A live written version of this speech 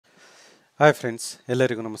Hi friends,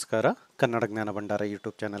 ಎಲ್ಲರಿಗೂ ನಮಸ್ಕಾರ. ಕನ್ನಡ ಜ್ಞಾನ ಭಂಡಾರ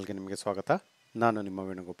ಯೂಟ್ಯೂಬ್ ಚಾನಲ್ಗೆ ನಿಮಗೆ ಸ್ವಾಗತ. ನಾನು ನಿಮ್ಮ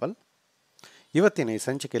ವೇಣುಗೋಪಾಲ್. ಇವತ್ತಿನ ಈ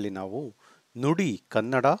ಸಂಚಿಕೆಯಲ್ಲಿ ನಾವು ನುಡಿ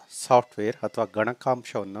ಕನ್ನಡ ಸಾಫ್ಟ್ವೇರ್ ಅಥವಾ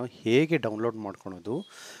ಗಣಕಾಂಶವನ್ನು ಹೇಗೆ ಡೌನ್ಲೋಡ್ ಮಾಡ್ಕೊಳೋದು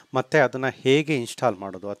ಮತ್ತು ಅದನ್ನು ಹೇಗೆ ಇನ್ಸ್ಟಾಲ್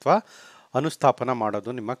ಮಾಡೋದು ಅಥವಾ ಅನುಸ್ಥಾಪನ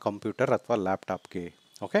ಮಾಡೋದು ನಿಮ್ಮ ಕಂಪ್ಯೂಟರ್ ಅಥವಾ ಲ್ಯಾಪ್ಟಾಪ್ಗೆ.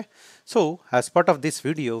 Okay, so as part of this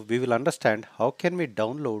video we will understand how can we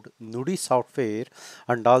download Nudi software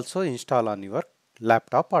and also install on your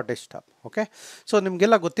laptop R desktop. Okay, so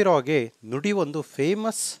ನಿಮಗೆಲ್ಲ ಗೊತ್ತಿರೋ ಹಾಗೆ ನುಡಿ ಒಂದು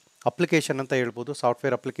ಫೇಮಸ್ ಅಪ್ಲಿಕೇಶನ್ ಅಂತ ಹೇಳ್ಬೋದು,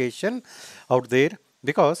 software application out there.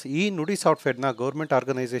 Because ಈ ನುಡಿ ಸಾಫ್ಟ್ವೇರ್ನ ಗೌರ್ಮೆಂಟ್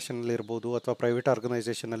ಆರ್ಗನೈಸೇಷನಲ್ಲಿರ್ಬೋದು ಅಥವಾ ಪ್ರೈವೇಟ್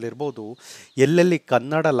ಆರ್ಗನೈಸೇಷನಲ್ಲಿರ್ಬೋದು, ಎಲ್ಲೆಲ್ಲಿ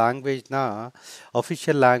ಕನ್ನಡ ಲ್ಯಾಂಗ್ವೇಜ್ನ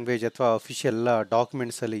ಅಫಿಷಿಯಲ್ ಲ್ಯಾಂಗ್ವೇಜ್ ಅಥವಾ ಅಫಿಷಿಯಲ್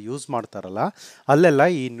ಡಾಕ್ಯುಮೆಂಟ್ಸಲ್ಲಿ ಯೂಸ್ ಮಾಡ್ತಾರಲ್ಲ, ಅಲ್ಲೆಲ್ಲ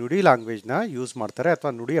ಈ ನುಡಿ ಲ್ಯಾಂಗ್ವೇಜ್ನ ಯೂಸ್ ಮಾಡ್ತಾರೆ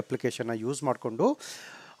ಅಥವಾ ನುಡಿ ಅಪ್ಲಿಕೇಶನ್ನ ಯೂಸ್ ಮಾಡಿಕೊಂಡು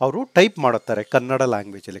ಅವರು ಟೈಪ್ ಮಾಡುತ್ತಾರೆ ಕನ್ನಡ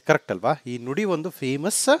ಲ್ಯಾಂಗ್ವೇಜಲ್ಲಿ. ಕರೆಕ್ಟ್ ಅಲ್ವಾ? ಈ ನುಡಿ ಒಂದು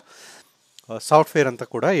ಫೇಮಸ್ ಸಾಫ್ಟ್ವೇರ್ ಅಂತ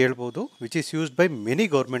ಕೂಡ ಹೇಳ್ಬೋದು, which is used by many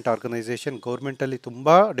government organisation. ಗೌರ್ಮೆಂಟಲ್ಲಿ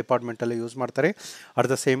ತುಂಬ ಡಿಪಾರ್ಟ್ಮೆಂಟಲ್ಲಿ ಯೂಸ್ ಮಾಡ್ತಾರೆ, at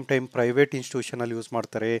the same time private ಇನ್ಸ್ಟಿಟ್ಯೂಷನಲ್ಲಿ use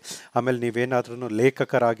ಮಾಡ್ತಾರೆ. ಆಮೇಲೆ ನೀವೇನಾದ್ರೂ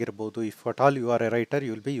ಲೇಖಕರಾಗಿರ್ಬೋದು, if at all you are A writer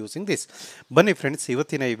you will be using this. ಬನ್ನಿ ಫ್ರೆಂಡ್ಸ್,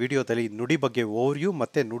 ಇವತ್ತಿನ ಈ ವಿಡಿಯೋದಲ್ಲಿ ನುಡಿ ಬಗ್ಗೆ ಓವರ್ವ್ಯೂ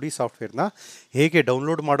ಮತ್ತು ನುಡಿ ಸಾಫ್ಟ್ವೇರ್ನ ಹೇಗೆ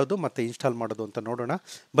ಡೌನ್ಲೋಡ್ ಮಾಡೋದು ಮತ್ತು ಇನ್ಸ್ಟಾಲ್ ಮಾಡೋದು ಅಂತ ನೋಡೋಣ.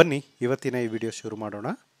 ಬನ್ನಿ ಇವತ್ತಿನ ಈ ವಿಡಿಯೋ ಶುರು ಮಾಡೋಣ.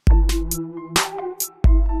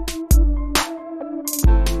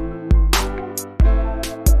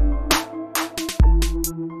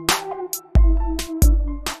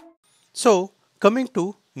 ಸೊ ಕಮಿಂಗ್ ಟು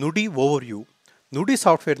ನುಡಿ ಓವರ್ವ್ಯೂ. ನುಡಿ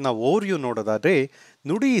ಸಾಫ್ಟ್ವೇರ್ನ ಓವರ್ವ್ಯೂ ನೋಡೋದಾದರೆ,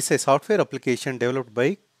 ನುಡಿ is A software application developed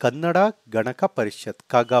by Kannada ಗಣಕ ಪರಿಷತ್,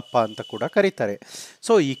 ಕಗಪ ಅಂತ ಕೂಡ ಕರೀತಾರೆ.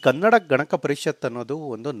 ಸೊ ಈ ಕನ್ನಡ ಗಣಕ ಪರಿಷತ್ ಅನ್ನೋದು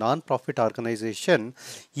ಒಂದು ನಾನ್ ಪ್ರಾಫಿಟ್ ಆರ್ಗನೈಸೇಷನ್.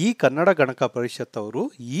 ಈ ಕನ್ನಡ ಗಣಕ ಪರಿಷತ್ ಅವರು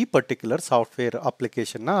ಈ ಪರ್ಟಿಕ್ಯುಲರ್ ಸಾಫ್ಟ್ವೇರ್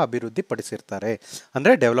ಅಪ್ಲಿಕೇಶನ್ನ ಅಭಿವೃದ್ಧಿ ಪಡಿಸಿರ್ತಾರೆ,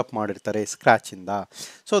 ಅಂದರೆ ಡೆವಲಪ್ ಮಾಡಿರ್ತಾರೆ ಸ್ಕ್ರ್ಯಾಚಿಂದ.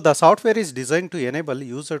 So the software is design to enable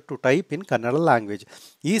user to type in Kannada language.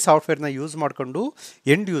 ಈ ಸಾಫ್ಟ್ವೇರ್ನ ಯೂಸ್ ಮಾಡಿಕೊಂಡು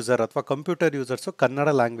ಎಂಡ್ ಯೂಸರ್ ಅಥವಾ ಕಂಪ್ಯೂಟರ್ ಯೂಸರ್ಸು ಕನ್ನಡ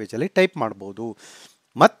ಲ್ಯಾಂಗ್ವೇಜಲ್ಲಿ ಟೈಪ್ ಮಾಡ್ಬೋದು.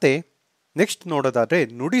 ಮತ್ತು ನೆಕ್ಸ್ಟ್ ನೋಡೋದಾದರೆ,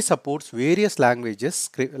 ನುಡಿ supports various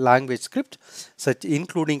language script such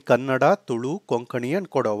including Kannada, Tulu, Konkani and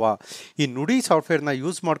Kodava. ಈ ನುಡಿ ಸಾಫ್ಟ್ವೇರ್ನ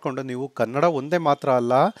ಯೂಸ್ ಮಾಡಿಕೊಂಡು ನೀವು ಕನ್ನಡ ಒಂದೇ ಮಾತ್ರ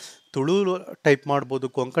ಅಲ್ಲ, ತುಳು ಟೈಪ್ ಮಾಡ್ಬೋದು,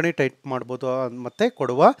 ಕೊಂಕಣಿ ಟೈಪ್ ಮಾಡ್ಬೋದು, ಮತ್ತು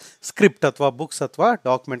ಕೊಡುವ ಸ್ಕ್ರಿಪ್ಟ್ ಅಥವಾ ಬುಕ್ಸ್ ಅಥವಾ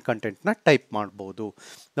ಡಾಕ್ಯುಮೆಂಟ್ ಕಂಟೆಂಟ್ನ ಟೈಪ್ ಮಾಡ್ಬೋದು.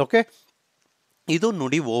 ಓಕೆ, ಇದು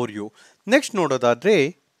ನುಡಿ ಓವರ್ವ್ಯೂ. ನೆಕ್ಸ್ಟ್ ನೋಡೋದಾದರೆ,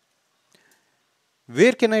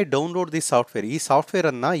 wear can I download the software? ಈ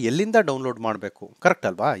ಸಾಫ್ಟ್ವೇರನ್ನು ಎಲ್ಲಿಂದ ಡೌನ್ಲೋಡ್ ಮಾಡಬೇಕು? ಕರೆಕ್ಟ್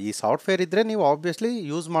ಅಲ್ವಾ? ಈ ಸಾಫ್ಟ್ವೇರ್ ಇದ್ದರೆ ನೀವು ಆಬ್ವಿಯಸ್ಲಿ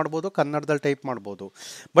ಯೂಸ್ ಮಾಡ್ಬೋದು, ಕನ್ನಡದಲ್ಲಿ ಟೈಪ್ ಮಾಡ್ಬೋದು.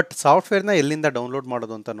 ಬಟ್ ಸಾಫ್ಟ್ವೇರ್ನ ಎಲ್ಲಿಂದ ಡೌನ್ಲೋಡ್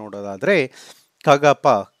ಮಾಡೋದು ಅಂತ ನೋಡೋದಾದರೆ, ಕಗಪ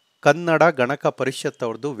ಕನ್ನಡ ಗಣಕ ಪರಿಷತ್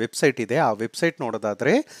ಅವ್ರದ್ದು ವೆಬ್ಸೈಟ್ ಇದೆ. ಆ ವೆಬ್ಸೈಟ್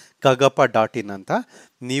ನೋಡೋದಾದರೆ kagapa.in ಅಂತ.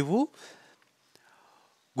 ನೀವು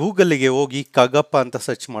ಗೂಗಲ್ಲಿಗೆ ಹೋಗಿ ಕಗಪ ಅಂತ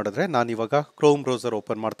ಸರ್ಚ್ ಮಾಡಿದ್ರೆ, ನಾನಿವಾಗ ಕ್ರೋಮ್ ಬ್ರೌಸರ್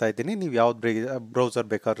ಓಪನ್ ಮಾಡ್ತಾ ಇದ್ದೀನಿ, ನೀವು ಯಾವ್ದು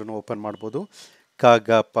ಬ್ರೌಸರ್ ಬೇಕಾದ್ರೂ ಓಪನ್ ಮಾಡ್ಬೋದು.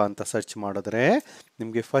 ಕಗಪ ಅಂತ ಸರ್ಚ್ ಮಾಡಿದ್ರೆ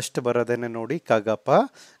ನಿಮಗೆ ಫಸ್ಟ್ ಬರೋದೇನೆ ನೋಡಿ, ಕಗಪ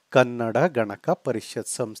ಕನ್ನಡ ಗಣಕ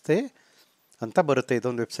ಪರಿಷತ್ ಸಂಸ್ಥೆ ಅಂತ ಬರುತ್ತೆ.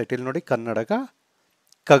 ಇದೊಂದು ವೆಬ್ಸೈಟ್ ಇಲ್ಲಿ ನೋಡಿ,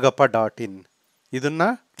 kagapa.in. ಇದನ್ನು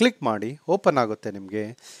ಕ್ಲಿಕ್ ಮಾಡಿ ಓಪನ್ ಆಗುತ್ತೆ ನಿಮಗೆ.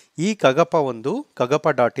 ಈ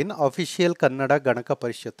kagapa.in ಅಫಿಷಿಯಲ್ ಕನ್ನಡ ಗಣಕ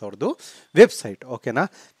ಪರಿಷತ್ ಅವ್ರದ್ದು ವೆಬ್ಸೈಟ್. ಓಕೆನಾ?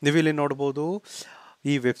 ನೀವಿಲ್ಲಿ ನೋಡ್ಬೋದು,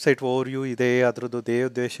 ಈ ವೆಬ್ಸೈಟ್ ಓವರ್ವ್ಯೂ ಇದೆ, ಅದರದ್ದು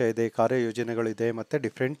ಧ್ಯೇಯೋದ್ದೇಶ ಇದೆ, ಕಾರ್ಯಯೋಜನೆಗಳಿದೆ, ಮತ್ತು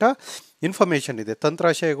ಡಿಫ್ರೆಂಟ್ ಇನ್ಫಾರ್ಮೇಷನ್ ಇದೆ,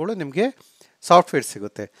 ತಂತ್ರಾಶಯಗಳು ನಿಮಗೆ ಸಾಫ್ಟ್ವೇರ್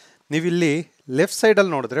ಸಿಗುತ್ತೆ. ನೀವಿಲ್ಲಿ ಲೆಫ್ಟ್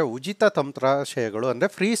ಸೈಡಲ್ಲಿ ನೋಡಿದ್ರೆ ಉಚಿತ ತಂತ್ರಾಶಯಗಳು ಅಂದರೆ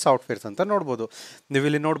ಫ್ರೀ ಸಾಫ್ಟ್ವೇರ್ಸ್ ಅಂತ ನೋಡ್ಬೋದು.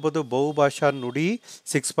 ನೀವಿಲ್ಲಿ ನೋಡ್ಬೋದು ಬಹುಭಾಷಾ ನುಡಿ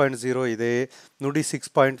 6.0 ಇದೆ, ನುಡಿ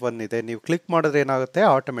 6.1 ಇದೆ. ನೀವು ಕ್ಲಿಕ್ ಮಾಡಿದ್ರೆ ಏನಾಗುತ್ತೆ,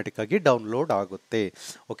 ಆಟೋಮೆಟಿಕ್ಕಾಗಿ ಡೌನ್ಲೋಡ್ ಆಗುತ್ತೆ.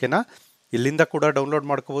 ಓಕೆನಾ? ಇಲ್ಲಿಂದ ಕೂಡ ಡೌನ್ಲೋಡ್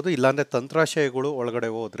ಮಾಡ್ಕೋಬೋದು. ಇಲ್ಲಾಂದರೆ ತಂತ್ರಾಶಯಗಳು ಒಳಗಡೆ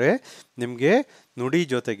ಹೋದರೆ ನಿಮಗೆ ನುಡಿ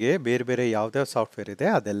ಜೊತೆಗೆ ಬೇರೆ ಬೇರೆ ಯಾವುದೇ ಸಾಫ್ಟ್ವೇರ್ ಇದೆ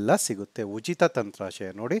ಅದೆಲ್ಲ ಸಿಗುತ್ತೆ, ಉಚಿತ ತಂತ್ರಾಶಯ.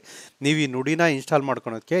 ನೋಡಿ, ನೀವು ಈ ನುಡಿನ ಇನ್ಸ್ಟಾಲ್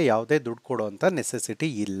ಮಾಡ್ಕೊಳೋಕ್ಕೆ ಯಾವುದೇ ದುಡ್ಡು ಕೊಡೋವಂಥ ನೆಸೆಸಿಟಿ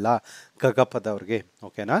ಇಲ್ಲ ಕಗಪದವ್ರಿಗೆ.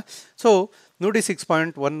 ಓಕೆನಾ? ಸೊ ನುಡಿ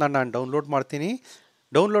 6.1 ನಾನು ಡೌನ್ಲೋಡ್ ಮಾಡ್ತೀನಿ.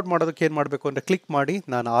 ಡೌನ್ಲೋಡ್ ಮಾಡೋದಕ್ಕೆ ಏನು ಮಾಡಬೇಕು ಅಂದರೆ, ಕ್ಲಿಕ್ ಮಾಡಿ.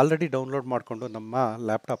 ನಾನು ಆಲ್ರೆಡಿ ಡೌನ್ಲೋಡ್ ಮಾಡಿಕೊಂಡು ನಮ್ಮ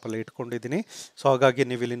ಲ್ಯಾಪ್ಟಾಪಲ್ಲಿ ಇಟ್ಕೊಂಡಿದ್ದೀನಿ. ಸೊ ಹಾಗಾಗಿ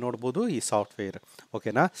ನೀವು ಇಲ್ಲಿ ನೋಡ್ಬೋದು ಈ ಸಾಫ್ಟ್ವೇರ್.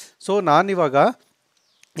 ಓಕೆನಾ? ಸೊ ನಾನಿವಾಗ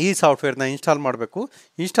ಈ ಸಾಫ್ಟ್ವೇರ್ನ ಇನ್ಸ್ಟಾಲ್ ಮಾಡಬೇಕು.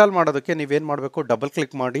 ಇನ್ಸ್ಟಾಲ್ ಮಾಡೋದಕ್ಕೆ ನೀವೇನು ಮಾಡಬೇಕು, ಡಬಲ್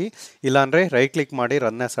ಕ್ಲಿಕ್ ಮಾಡಿ, ಇಲ್ಲಾಂದರೆ ರೈಟ್ ಕ್ಲಿಕ್ ಮಾಡಿ,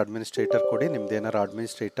 ರನ್ ಆ್ಯಸ್ ಅಡ್ಮಿನಿಸ್ಟ್ರೇಟರ್ ಕೊಡಿ. ನಿಮ್ದು ಏನಾರು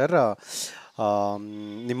ಅಡ್ಮಿನಿಸ್ಟ್ರೇಟರ್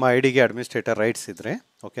ನಿಮ್ಮ ಐಡಿಗೆ ಅಡ್ಮಿನಿಸ್ಟ್ರೇಟರ್ ರೈಟ್ಸ್ ಇದ್ದರೆ.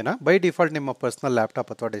 ಓಕೆನಾ? ಬೈ ಡಿಫಾಲ್ಟ್ ನಿಮ್ಮ ಪರ್ಸ್ನಲ್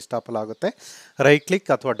ಲ್ಯಾಪ್ಟಾಪ್ ಅಥವಾ ಡೆಸ್ಕ್ಟಾಪಲ್ಲಿ ಆಗುತ್ತೆ. ರೈಟ್ ಕ್ಲಿಕ್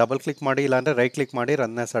ಅಥವಾ ಡಬಲ್ ಕ್ಲಿಕ್ ಮಾಡಿ, ಇಲ್ಲಾಂದರೆ ರೈಟ್ ಕ್ಲಿಕ್ ಮಾಡಿ,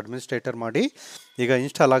 ರನ್ ಆ್ಯಸ್ ಅಡ್ಮಿನಿಸ್ಟ್ರೇಟರ್ ಮಾಡಿ. ಈಗ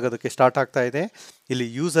ಇನ್ಸ್ಟಾಲ್ ಆಗೋದಕ್ಕೆ ಸ್ಟಾರ್ಟ್ ಆಗ್ತಾ ಇದೆ. ಇಲ್ಲಿ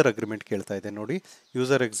ಯೂಸರ್ ಅಗ್ರಿಮೆಂಟ್ ಕೇಳ್ತಾ ಇದೆ ನೋಡಿ,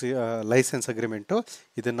 ಲೈಸೆನ್ಸ್ ಅಗ್ರಿಮೆಂಟು.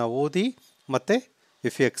 ಇದನ್ನು ಓದಿ ಮತ್ತು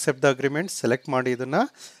if you accept the agreement select ಮಾಡಿ, ಇದನ್ನು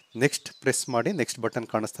ನೆಕ್ಸ್ಟ್ ಪ್ರೆಸ್ ಮಾಡಿ. ನೆಕ್ಸ್ಟ್ ಬಟನ್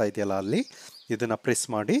ಕಾಣಿಸ್ತಾ ಇದೆಯಲ್ಲ ಅಲ್ಲಿ, ಇದನ್ನು ಪ್ರೆಸ್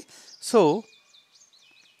ಮಾಡಿ. So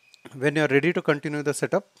when you are ready to continue the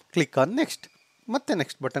setup, click on next. ಮತ್ತೆ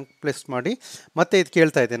ನೆಕ್ಸ್ಟ್ ಬಟನ್ ಪ್ರೆಸ್ ಮಾಡಿ. ಮತ್ತೆ ಇದು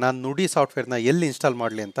ಕೇಳ್ತಾ ಇದೆ ನಾನು ನುಡಿ ಸಾಫ್ಟ್ವೇರ್ನ ಎಲ್ಲಿ ಇನ್ಸ್ಟಾಲ್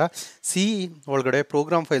ಮಾಡಲಿ ಅಂತ. ಸಿ ಒಳಗಡೆ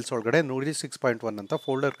ಪ್ರೋಗ್ರಾಮ್ ಫೈಲ್ಸ್ ಒಳಗಡೆ ನುಡಿ 6.1 ಅಂತ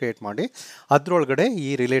ಫೋಲ್ಡರ್ ಕ್ರಿಯೇಟ್ ಮಾಡಿ ಅದರೊಳಗಡೆ ಈ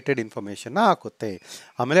ರಿಲೇಟೆಡ್ ಇನ್ಫಾರ್ಮೇಷನ್ನ ಹಾಕುತ್ತೆ.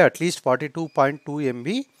 ಆಮೇಲೆ at least 42.2 MB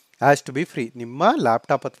has to B free. ನಿಮ್ಮ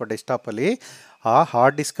ಲ್ಯಾಪ್ಟಾಪ್ ಅಥವಾ ಡೆಸ್ಕ್ಟಾಪಲ್ಲಿ ಆ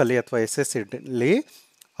ಹಾರ್ಡ್ ಡಿಸ್ಕಲ್ಲಿ ಅಥವಾ SSD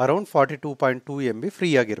ಅರೌಂಡ್ 42.2 MB ಫ್ರೀ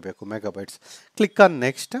ಆಗಿರಬೇಕು ಮೆಗಾಬೈಟ್ಸ್. Click on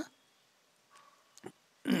next.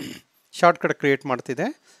 Shortcut create ಮಾಡ್ತಿದೆ.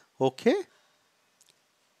 Okay,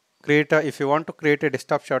 if you want to create a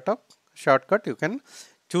desktop shortcut you can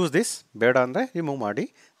choose this. ಬೇಡ ಅಂದರೆ ರಿಮೂವ್ ಮಾಡಿ,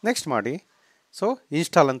 next ಮಾಡಿ. ಸೊ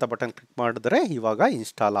ಇನ್ಸ್ಟಾಲ್ ಅಂತ ಬಟನ್ ಕ್ಲಿಕ್ ಮಾಡಿದ್ರೆ ಇವಾಗ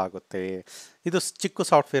ಇನ್ಸ್ಟಾಲ್ ಆಗುತ್ತೆ. ಇದು ಚಿಕ್ಕ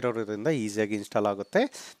ಸಾಫ್ಟ್ವೇರ್ ಇರೋದ್ರಿಂದ ಈಸಿಯಾಗಿ ಇನ್ಸ್ಟಾಲ್ ಆಗುತ್ತೆ.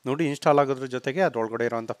 ನೋಡಿ, ಇನ್ಸ್ಟಾಲ್ ಆಗೋದ್ರ ಜೊತೆಗೆ ಅದರೊಳಗಡೆ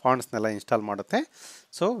ಇರೋವಂಥ ಫಾಂಟ್ಸ್ನೆಲ್ಲ ಇನ್ಸ್ಟಾಲ್ ಮಾಡುತ್ತೆ.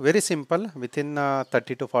 So very simple, within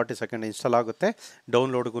 30 to 40 second install ಆಗುತ್ತೆ.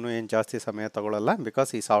 ಡೌನ್ಲೋಡ್ಗೂ ಏನು ಜಾಸ್ತಿ ಸಮಯ ತಗೊಳ್ಳಲ್ಲ, ಬಿಕಾಸ್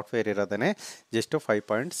ಈ ಸಾಫ್ಟ್ವೇರ್ ಇರೋದೇ ಜಸ್ಟ್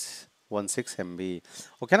 5.16 MB.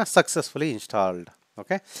 ಓಕೆನಾ, successfully installed.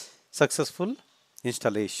 Okay, successful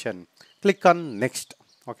installation. Click on next.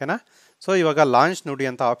 ಓಕೆನಾ. ಸೊ ಇವಾಗ ಲಾಂಚ್ ನುಡಿ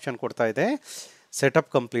ಅಂತ ಆಪ್ಷನ್ ಕೊಡ್ತಾ ಇದೆ. ಸೆಟಪ್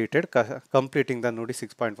ಕಂಪ್ಲೀಟೆಡ್, ಕಂಪ್ಲೀಟಿಂಗ್ ದ ನುಡಿ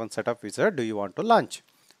 6.1 setup ವಿಸರ್, do you want to launch.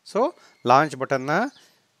 So launch ಬಟನ್ನ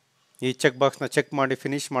ಈ ಚೆಕ್ ಬಾಕ್ಸ್ನ ಚೆಕ್ ಮಾಡಿ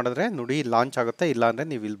ಫಿನಿಶ್ ಮಾಡಿದ್ರೆ ನುಡಿ ಲಾಂಚ್ ಆಗುತ್ತೆ. ಇಲ್ಲಾಂದರೆ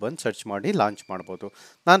ನೀವು ಇಲ್ಲಿ ಬಂದು ಸರ್ಚ್ ಮಾಡಿ ಲಾಂಚ್ ಮಾಡ್ಬೋದು.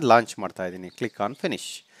 ನಾನು ಲಾಂಚ್ ಮಾಡ್ತಾ ಇದ್ದೀನಿ. Click on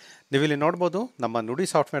finish. ನೀವು ಇಲ್ಲಿ ನೋಡ್ಬೋದು, ನಮ್ಮ ನುಡಿ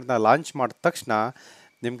ಸಾಫ್ಟ್ವೇರ್ನ ಲಾಂಚ್ ಮಾಡಿದ ತಕ್ಷಣ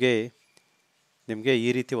ನಿಮಗೆ ಈ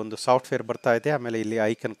ರೀತಿ ಒಂದು ಸಾಫ್ಟ್ವೇರ್ ಬರ್ತಾ ಇದೆ. ಆಮೇಲೆ ಇಲ್ಲಿ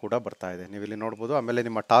ಐಕನ್ ಕೂಡ ಬರ್ತಾ ಇದೆ, ನೀವು ಇಲ್ಲಿ ನೋಡ್ಬೋದು. ಆಮೇಲೆ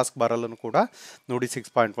ನಿಮ್ಮ ಟಾಸ್ಕ್ ಬಾರಲ್ಲೂ ಕೂಡ ನುಡಿ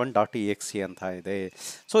 6.1.exe ಅಂತ ಇದೆ.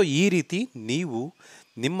 ಸೊ ಈ ರೀತಿ ನೀವು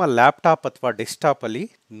ನಿಮ್ಮ ಲ್ಯಾಪ್ಟಾಪ್ ಅಥವಾ ಡೆಸ್ಕ್ಟಾಪಲ್ಲಿ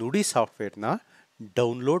ನುಡಿ ಸಾಫ್ಟ್ವೇರ್ನ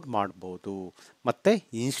ಡೌನ್ಲೋಡ್ ಮಾಡ್ಬೋದು ಮತ್ತು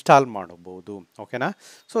ಇನ್ಸ್ಟಾಲ್ ಮಾಡಬಹುದು. ಓಕೆನಾ.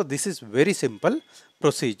 So this is very simple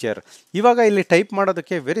procedure. ಇವಾಗ ಇಲ್ಲಿ ಟೈಪ್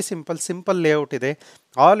ಮಾಡೋದಕ್ಕೆ ವೆರಿ ಸಿಂಪಲ್ ಲೇಔಟ್ ಇದೆ.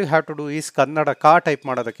 All you have to do is Kannada ಕಾ ಟೈಪ್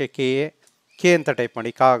ಮಾಡೋದಕ್ಕೆ ಕೆ ಅಂತ ಟೈಪ್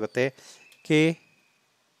ಮಾಡಿ, ಕಾ ಆಗುತ್ತೆ.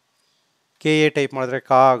 ಕೆ ಎ ಟೈಪ್ ಮಾಡಿದ್ರೆ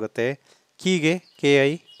ಕಾ ಆಗುತ್ತೆ. ಕೀಗೆ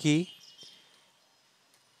KI ಕೀ,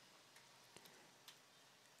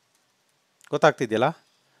 ಗೊತ್ತಾಗ್ತಿದೆಯಲ್ಲ.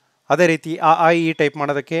 ಅದೇ ರೀತಿ I ಟೈಪ್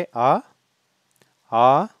ಮಾಡೋದಕ್ಕೆ ಆ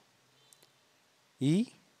ಈ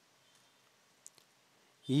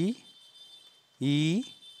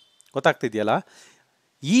ಗೊತ್ತಾಗ್ತಿದೆಯಲ್ಲ.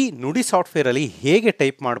 ಈ ನುಡಿ ಸಾಫ್ಟ್ವೇರಲ್ಲಿ ಹೇಗೆ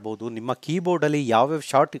ಟೈಪ್ ಮಾಡ್ಬೋದು, ನಿಮ್ಮ ಕೀಬೋರ್ಡಲ್ಲಿ ಯಾವ್ಯಾವ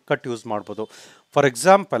ಶಾರ್ಟ್ ಕಟ್ ಯೂಸ್ ಮಾಡ್ಬೋದು. ಫಾರ್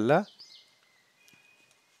ಎಕ್ಸಾಂಪಲ್,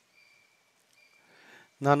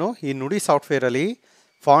 ನಾನು ಈ ನುಡಿ ಸಾಫ್ಟ್ವೇರಲ್ಲಿ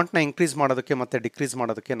ಫಾಂಟ್ನ ಇಂಕ್ರೀಸ್ ಮಾಡೋದಕ್ಕೆ ಮತ್ತು ಡಿಕ್ರೀಸ್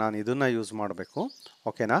ಮಾಡೋದಕ್ಕೆ ನಾನು ಇದನ್ನು ಯೂಸ್ ಮಾಡಬೇಕು.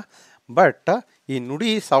 ಓಕೆನಾ. ಬಟ್ ಈ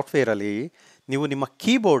ನುಡಿ ಸಾಫ್ಟ್ವೇರಲ್ಲಿ ನೀವು ನಿಮ್ಮ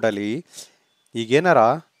ಕೀಬೋರ್ಡಲ್ಲಿ ಈಗೇನಾರ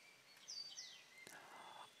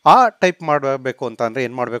ಆ ಟೈಪ್ ಮಾಡಬೇಕು ಅಂತ ಅಂದರೆ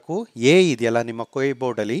ಏನು ಮಾಡಬೇಕು, ಎ ಇದೆಯಲ್ಲ ನಿಮ್ಮ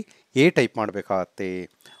ಕೀಬೋರ್ಡಲ್ಲಿ ಎ ಟೈಪ್ ಮಾಡಬೇಕಾಗತ್ತೆ.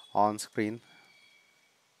 On screen.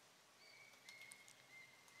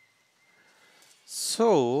 ಸೊ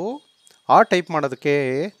ಆ ಟೈಪ್ ಮಾಡೋದಕ್ಕೆ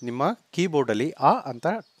ನಿಮ್ಮ ಕೀಬೋರ್ಡಲ್ಲಿ ಆ ಅಂತ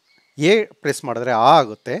ಎ ಪ್ರೆಸ್ ಮಾಡಿದ್ರೆ ಆ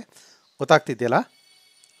ಆಗುತ್ತೆ, ಗೊತ್ತಾಗ್ತಿದೆಯಲ್ಲ.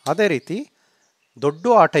 ಅದೇ ರೀತಿ ದೊಡ್ಡ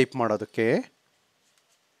ಆ ಟೈಪ್ ಮಾಡೋದಕ್ಕೆ,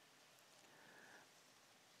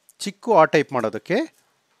 ಚಿಕ್ಕ ಆ ಟೈಪ್ ಮಾಡೋದಕ್ಕೆ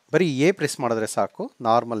ಬರೀ ಎ ಪ್ರೆಸ್ ಮಾಡಿದ್ರೆ ಸಾಕು,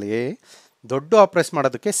 ನಾರ್ಮಲ್ ಎ. ದೊಡ್ಡ ಆ ಪ್ರೆಸ್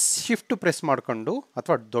ಮಾಡೋದಕ್ಕೆ ಶಿಫ್ಟ್ ಪ್ರೆಸ್ ಮಾಡಿಕೊಂಡು,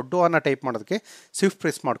 ಅಥವಾ ದೊಡ್ಡ ಆನ ಟೈಪ್ ಮಾಡೋದಕ್ಕೆ ಶಿಫ್ಟ್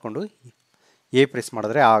ಪ್ರೆಸ್ ಮಾಡಿಕೊಂಡು ಎ ಪ್ರೆಸ್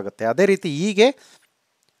ಮಾಡಿದ್ರೆ ಆಗುತ್ತೆ. ಅದೇ ರೀತಿ ಹೀಗೆ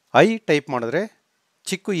ಐ ಟೈಪ್ ಮಾಡಿದ್ರೆ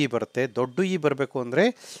ಚಿಕ್ಕ ಇ ಬರುತ್ತೆ, ದೊಡ್ಡ ಇ ಬರಬೇಕು ಅಂದರೆ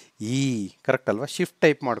ಇ, ಕರೆಕ್ಟ್ ಅಲ್ವಾ. ಶಿಫ್ಟ್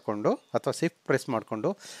ಟೈಪ್ ಮಾಡಿಕೊಂಡು ಅಥವಾ ಶಿಫ್ಟ್ ಪ್ರೆಸ್ ಮಾಡಿಕೊಂಡು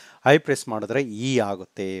ಐ ಪ್ರೆಸ್ ಮಾಡಿದ್ರೆ ಇ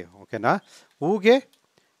ಆಗುತ್ತೆ. ಓಕೆನಾ. ಹೂಗೆ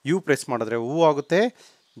ಯು ಪ್ರೆಸ್ ಮಾಡಿದ್ರೆ ಹೂ ಆಗುತ್ತೆ.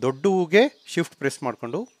 ದೊಡ್ಡ ಹೂಗೆ ಶಿಫ್ಟ್ ಪ್ರೆಸ್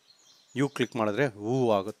ಮಾಡಿಕೊಂಡು ಯು ಕ್ಲಿಕ್ ಮಾಡಿದ್ರೆ ಹೂ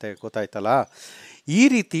ಆಗುತ್ತೆ, ಗೊತ್ತಾಯ್ತಲ್ಲ. ಈ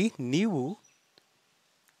ರೀತಿ ನೀವು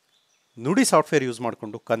ನುಡಿ ಸಾಫ್ಟ್ವೇರ್ ಯೂಸ್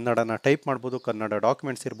ಮಾಡಿಕೊಂಡು ಕನ್ನಡನ ಟೈಪ್ ಮಾಡ್ಬೋದು. ಕನ್ನಡ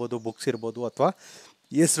ಡಾಕ್ಯುಮೆಂಟ್ಸ್ ಇರ್ಬೋದು, ಬುಕ್ಸ್ ಇರ್ಬೋದು, ಅಥವಾ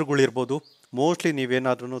ಹೆಸ್ರುಗಳಿರ್ಬೋದು. ಮೋಸ್ಟ್ಲಿ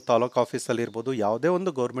ನೀವೇನಾದ್ರೂ ತಾಲೂಕು ಆಫೀಸಲ್ಲಿ ಇರ್ಬೋದು, ಯಾವುದೇ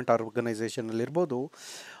ಒಂದು ಗೌರ್ಮೆಂಟ್ ಆರ್ಗನೈಸೇಷನಲ್ಲಿ ಇರ್ಬೋದು,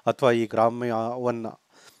 ಅಥವಾ ಈ ಗ್ರಾಮ್ಯ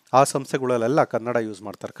ಆ ಸಂಸ್ಥೆಗಳಲ್ಲೆಲ್ಲ ಕನ್ನಡ ಯೂಸ್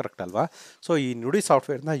ಮಾಡ್ತಾರೆ, ಕರೆಕ್ಟ್ ಅಲ್ವಾ. ಸೊ ಈ ನುಡಿ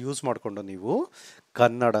ಸಾಫ್ಟ್ವೇರ್ನ ಯೂಸ್ ಮಾಡಿಕೊಂಡು ನೀವು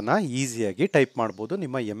ಕನ್ನಡನ ಈಸಿಯಾಗಿ ಟೈಪ್ ಮಾಡ್ಬೋದು.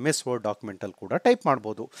 ನಿಮ್ಮ MS Word ಡಾಕ್ಯುಮೆಂಟಲ್ಲಿ ಕೂಡ ಟೈಪ್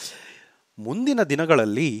ಮಾಡ್ಬೋದು. ಮುಂದಿನ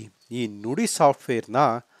ದಿನಗಳಲ್ಲಿ ಈ ನುಡಿ ಸಾಫ್ಟ್ವೇರ್ನ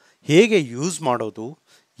ಹೇಗೆ ಯೂಸ್ ಮಾಡೋದು,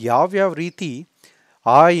 ಯಾವ್ಯಾವ ರೀತಿ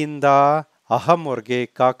ಆ ಇಂದ ಅಹಂವರೆಗೆ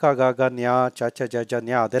ಕಾಕ ಗಾಗ ನ್ಯಾ ಚಾಚ ಜಜ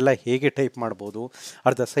ನ್ಯಾ ಅದೆಲ್ಲ ಹೇಗೆ ಟೈಪ್ ಮಾಡ್ಬೋದು,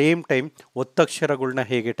 ಅಟ್ ದ ಸೇಮ್ ಟೈಮ್ ಒತ್ತಕ್ಷರಗಳನ್ನ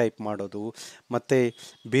ಹೇಗೆ ಟೈಪ್ ಮಾಡೋದು, ಮತ್ತು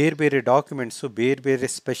ಬೇರೆ ಬೇರೆ ಡಾಕ್ಯುಮೆಂಟ್ಸು, ಬೇರೆ ಬೇರೆ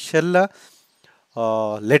ಸ್ಪೆಷಲ್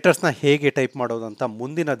ಲೆಟರ್ಸ್ನ ಹೇಗೆ ಟೈಪ್ ಮಾಡೋದು ಅಂತ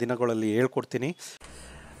ಮುಂದಿನ ದಿನಗಳಲ್ಲಿ ಹೇಳ್ಕೊಡ್ತೀನಿ.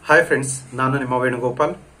 ಹಾಯ್ ಫ್ರೆಂಡ್ಸ್, ನಾನು ನಿಮ್ಮ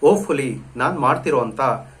ವೇಣುಗೋಪಾಲ್. ಹೋಪ್ಫುಲಿ ನಾನು ಮಾಡ್ತಿರೋಂಥ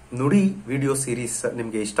ನುಡಿ ವಿಡಿಯೋ ಸೀರೀಸ್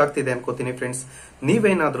ನಿಮಗೆ ಇಷ್ಟ ಆಗ್ತಿದೆ ಅನ್ಕೋತೀನಿ ಫ್ರೆಂಡ್ಸ್.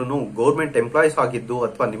 ನೀವೇನಾದ್ರೂ ಗೌರ್ಮೆಂಟ್ ಎಂಪ್ಲಾಯೀಸ್ ಆಗಿದ್ದು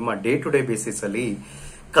ಅಥವಾ ನಿಮ್ಮ ಡೇ ಟು ಡೇ ಬೇಸಿಸ್ ಅಲ್ಲಿ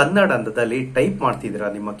ಕನ್ನಡದಲ್ಲಿ ಟೈಪ್ ಮಾಡ್ತಿದ್ದೀರಾ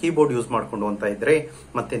ನಿಮ್ಮ ಕೀಬೋರ್ಡ್ ಯೂಸ್ ಮಾಡ್ಕೊಂಡು ಅಂತ ಇದ್ರೆ,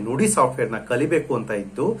 ಮತ್ತೆ ನುಡಿ ಸಾಫ್ಟ್ವೇರ್ ನ ಕಲಿಬೇಕು ಅಂತ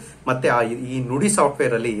ಇದ್ದು, ಮತ್ತೆ ಈ ನುಡಿ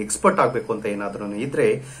ಸಾಫ್ಟ್ವೇರ್ ಅಲ್ಲಿ ಎಕ್ಸ್ಪರ್ಟ್ ಆಗಬೇಕು ಅಂತ ಏನಾದ್ರೂ ಇದ್ರೆ,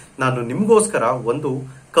 ನಾನು ನಿಮ್ಗೋಸ್ಕರ ಒಂದು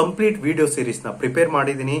ಕಂಪ್ಲೀಟ್ ವಿಡಿಯೋ ಸೀರೀಸ್ ನ ಪ್ರಿಪೇರ್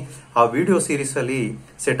ಮಾಡಿದ್ದೀನಿ. ಆ ವಿಡಿಯೋ ಸೀರೀಸ್ ಅಲ್ಲಿ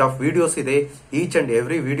ಸೆಟ್ ಆಫ್ ವಿಡಿಯೋಸ್ ಇದೆ. ಈಚ್ ಅಂಡ್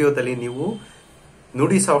ಎವ್ರಿ ವಿಡಿಯೋದಲ್ಲಿ ನೀವು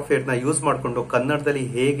ನುಡಿ ಸಾಫ್ಟ್ವೇರ್ ನ ಯೂಸ್ ಮಾಡಿಕೊಂಡು ಕನ್ನಡದಲ್ಲಿ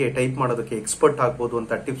ಹೇಗೆ ಟೈಪ್ ಮಾಡೋದಕ್ಕೆ ಎಕ್ಸ್ಪರ್ಟ್ ಆಗ್ಬೋದು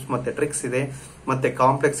ಅಂತ ಟಿಪ್ಸ್ ಮತ್ತೆ ಟ್ರಿಕ್ಸ್ ಇದೆ. ಮತ್ತೆ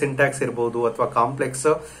ಕಾಂಪ್ಲೆಕ್ಸ್ ಸಿಂಟ್ಯಾಕ್ಸ್ ಇರಬಹುದು, ಅಥವಾ ಕಾಂಪ್ಲೆಕ್ಸ್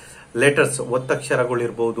ಲೆಟರ್ಸ್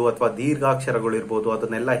ಒತ್ತಕ್ಷರಗಳಿರ್ಬೋದು, ಅಥವಾ ದೀರ್ಘಾಕ್ಷರಗಳಿರ್ಬೋದು,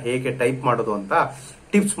 ಅದನ್ನೆಲ್ಲ ಹೇಗೆ ಟೈಪ್ ಮಾಡೋದು ಅಂತ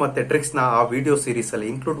ಟಿಪ್ಸ್ ಮತ್ತೆ ಟ್ರಿಕ್ಸ್ ನ ಆ ವಿಡಿಯೋ ಸೀರೀಸ್ ಅಲ್ಲಿ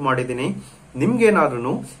ಇನ್ಕ್ಲೂಡ್ ಮಾಡಿದ್ದೀನಿ.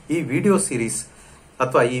 ನಿಮ್ಗೇನಾದ್ರೂ ಈ ವಿಡಿಯೋ ಸೀರೀಸ್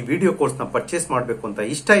ಅಥವಾ ಈ ವಿಡಿಯೋ ಕೋರ್ಸ್ ನ ಪರ್ಚೇಸ್ ಮಾಡಬೇಕು ಅಂತ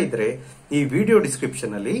ಇಷ್ಟ ಇದ್ರೆ, ಈ ವಿಡಿಯೋ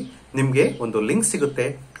ಡಿಸ್ಕ್ರಿಪ್ಷನ್ ಅಲ್ಲಿ ನಿಮ್ಗೆ ಒಂದು ಲಿಂಕ್ ಸಿಗುತ್ತೆ.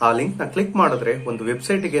 ಆ ಲಿಂಕ್ ನ ಕ್ಲಿಕ್ ಮಾಡಿದ್ರೆ ಒಂದು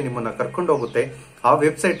ವೆಬ್ಸೈಟ್ ಗೆ ನಿಮ್ಮನ್ನ ಕರ್ಕೊಂಡು ಹೋಗುತ್ತೆ. ಆ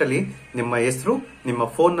ವೆಬ್ಸೈಟ್ ಅಲ್ಲಿ ನಿಮ್ಮ ಹೆಸರು, ನಿಮ್ಮ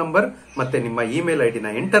ಫೋನ್ ನಂಬರ್ ಮತ್ತೆ ನಿಮ್ಮ ಇಮೇಲ್ ಐಡಿ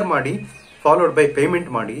ನ ಎಂಟರ್ ಮಾಡಿ, ಫಾಲೋಡ್ ಬೈ ಪೇಮೆಂಟ್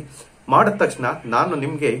ಮಾಡಿದ ತಕ್ಷಣ ನಾನು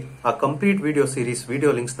ನಿಮ್ಗೆ ಆ complete video series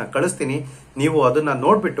video links ನ ಕಳಿಸ್ತೀನಿ. ನೀವು ಅದನ್ನ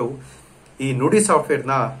ನೋಡ್ಬಿಟ್ಟು ಈ ನುಡಿ ಸಾಫ್ಟ್ವೇರ್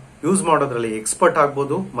ನ ಯೂಸ್ ಮಾಡೋದ್ರಲ್ಲಿ ಎಕ್ಸ್ಪರ್ಟ್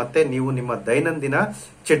ಆಗ್ಬೋದು. ಮತ್ತೆ ನೀವು ನಿಮ್ಮ ದೈನಂದಿನ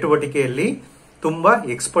ಚಟುವಟಿಕೆಯಲ್ಲಿ ತುಂಬಾ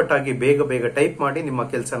ಎಕ್ಸ್ಪರ್ಟ್ ಆಗಿ ಬೇಗ ಬೇಗ ಟೈಪ್ ಮಾಡಿ ನಿಮ್ಮ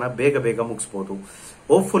ಕೆಲಸನ ಬೇಗ ಬೇಗ ಮುಗಿಸಬಹುದು.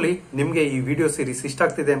 ಹೋಪ್ಫುಲಿ ನಿಮ್ಗೆ ಈ ವಿಡಿಯೋ ಸೀರೀಸ್ ಇಷ್ಟ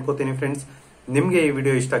ಆಗ್ತಿದೆ ಅನ್ಕೋತೀನಿ ಫ್ರೆಂಡ್ಸ್. ನಿಮ್ಗೆ ಈ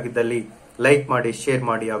ವಿಡಿಯೋ ಇಷ್ಟ ಆಗಿದ್ದಲ್ಲಿ ಲೈಕ್ ಮಾಡಿ, ಶೇರ್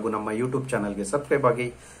ಮಾಡಿ, ಹಾಗೂ ನಮ್ಮ ಯೂಟ್ಯೂಬ್ ಚಾನಲ್ಗೆ ಸಬ್ಸ್ಕ್ರೈಬ್ ಆಗಿ.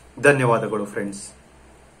 ಧನ್ಯವಾದಗಳು friends.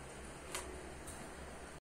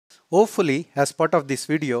 Hopefully as part of this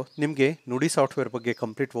video ನಿಮಗೆ ನುಡಿ ಸಾಫ್ಟ್ವೇರ್ ಬಗ್ಗೆ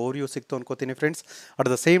ಕಂಪ್ಲೀಟ್ ಓವರ್ವ್ಯೂ ಸಿಕ್ತು ಅನ್ಕೋತೀನಿ friends. At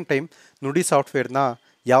the same time ನುಡಿ ಸಾಫ್ಟ್ವೇರ್ನ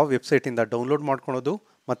ಯಾವ ವೆಬ್ಸೈಟಿಂದ ಡೌನ್ಲೋಡ್ ಮಾಡ್ಕೊಳೋದು,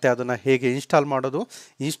 ಮತ್ತು ಅದನ್ನು ಹೇಗೆ ಇನ್ಸ್ಟಾಲ್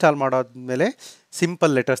ಮಾಡಾದ್ಮೇಲೆ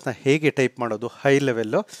ಸಿಂಪಲ್ ಲೆಟರ್ಸ್ನ ಹೇಗೆ ಟೈಪ್ ಮಾಡೋದು ಹೈ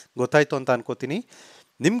ಲೆವೆಲ್ಲು ಗೊತ್ತಾಯಿತು ಅಂತ ಅನ್ಕೋತೀನಿ.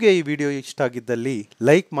 ನಿಮಗೆ ಈ ವಿಡಿಯೋ ಇಷ್ಟ ಆಗಿದ್ದಲ್ಲಿ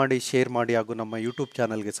ಲೈಕ್ ಮಾಡಿ, ಶೇರ್ ಮಾಡಿ, ಹಾಗೂ ನಮ್ಮ ಯೂಟ್ಯೂಬ್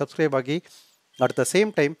ಚಾನಲ್ಗೆ ಸಬ್ಸ್ಕ್ರೈಬ್ ಆಗಿ. ಅಟ್ ದ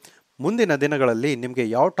ಸೇಮ್ ಟೈಮ್ ಮುಂದಿನ ದಿನಗಳಲ್ಲಿ ನಿಮಗೆ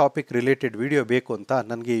ಯಾವ ಟಾಪಿಕ್ ರಿಲೇಟೆಡ್ ವಿಡಿಯೋ ಬೇಕು ಅಂತ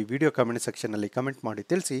ನನಗೆ ಈ ವಿಡಿಯೋ ಕಮೆಂಟ್ ಸೆಕ್ಷನಲ್ಲಿ ಕಮೆಂಟ್ ಮಾಡಿ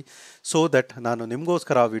ತಿಳಿಸಿ. ಸೊ ದಟ್ ನಾನು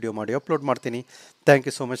ನಿಮಗೋಸ್ಕರ ಆ ವಿಡಿಯೋ ಮಾಡಿ ಅಪ್ಲೋಡ್ ಮಾಡ್ತೀನಿ. Thank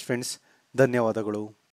you so much friends. ಧನ್ಯವಾದಗಳು.